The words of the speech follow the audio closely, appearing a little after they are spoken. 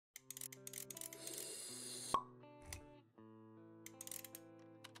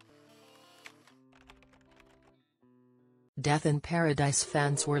Death in Paradise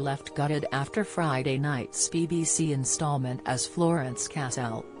fans were left gutted after Friday night's BBC installment as Florence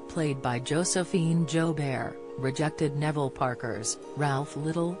Cassell, played by Josephine Joubert, rejected Neville Parker's Ralph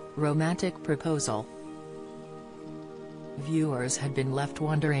Little romantic proposal. Viewers had been left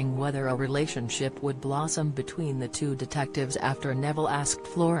wondering whether a relationship would blossom between the two detectives after Neville asked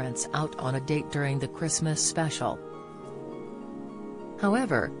Florence out on a date during the Christmas special.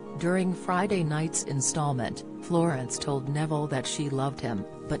 However, during Friday night's installment, Florence told Neville that she loved him,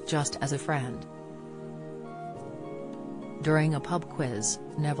 but just as a friend. During a pub quiz,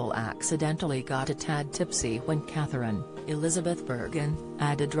 Neville accidentally got a tad tipsy when Catherine, Elizabeth Bergen,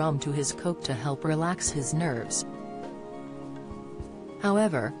 added rum to his coke to help relax his nerves.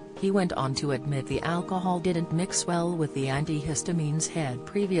 However, he went on to admit the alcohol didn't mix well with the antihistamines he'd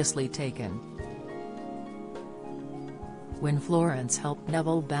previously taken. When Florence helped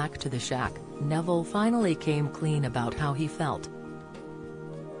Neville back to the shack, Neville finally came clean about how he felt.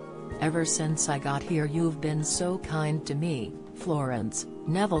 "Ever since I got here you've been so kind to me, Florence,"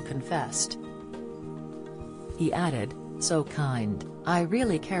 Neville confessed. He added, "So kind, I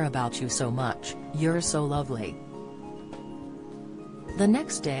really care about you so much, you're so lovely." The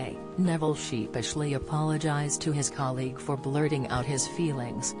next day, Neville sheepishly apologized to his colleague for blurting out his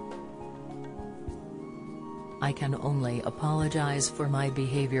feelings. "I can only apologize for my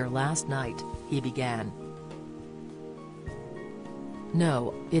behavior last night," he began.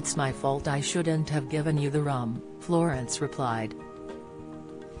 "No, it's my fault, I shouldn't have given you the rum," Florence replied.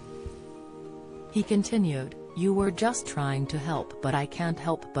 He continued, "You were just trying to help, but I can't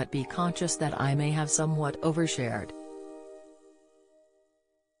help but be conscious that I may have somewhat overshared."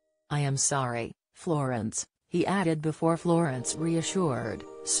 "I am sorry, Florence," he added before Florence reassured,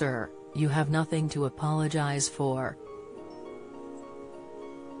 "Sir, you have nothing to apologize for."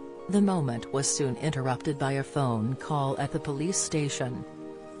 The moment was soon interrupted by a phone call at the police station.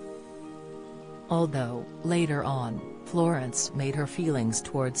 Although, later on, Florence made her feelings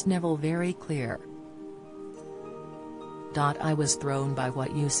towards Neville very clear. "I was thrown by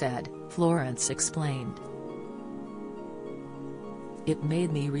what you said," Florence explained. "It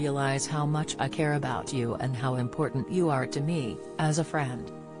made me realize how much I care about you and how important you are to me, as a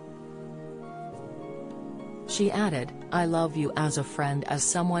friend." She added, "I love you as a friend, as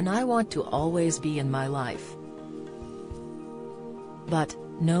someone I want to always be in my life." "But,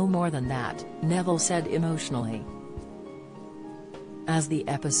 no more than that," Neville said emotionally. As the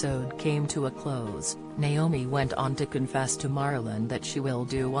episode came to a close, Naomi went on to confess to Marlon that she will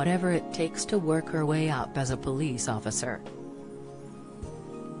do whatever it takes to work her way up as a police officer.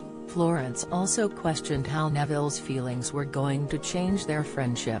 Florence also questioned how Neville's feelings were going to change their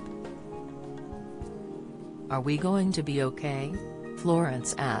friendship. "Are we going to be okay?"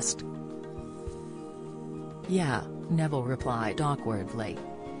 Florence asked. "Yeah," Neville replied awkwardly.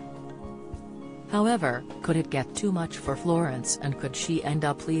 However, could it get too much for Florence, and could she end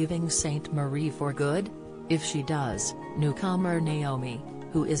up leaving St. Marie for good? If she does, newcomer Naomi,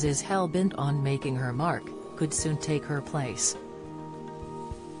 who is hell-bent on making her mark, could soon take her place.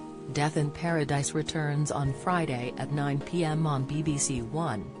 Death in Paradise returns on Friday at 9 p.m. on BBC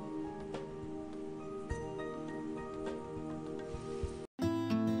One.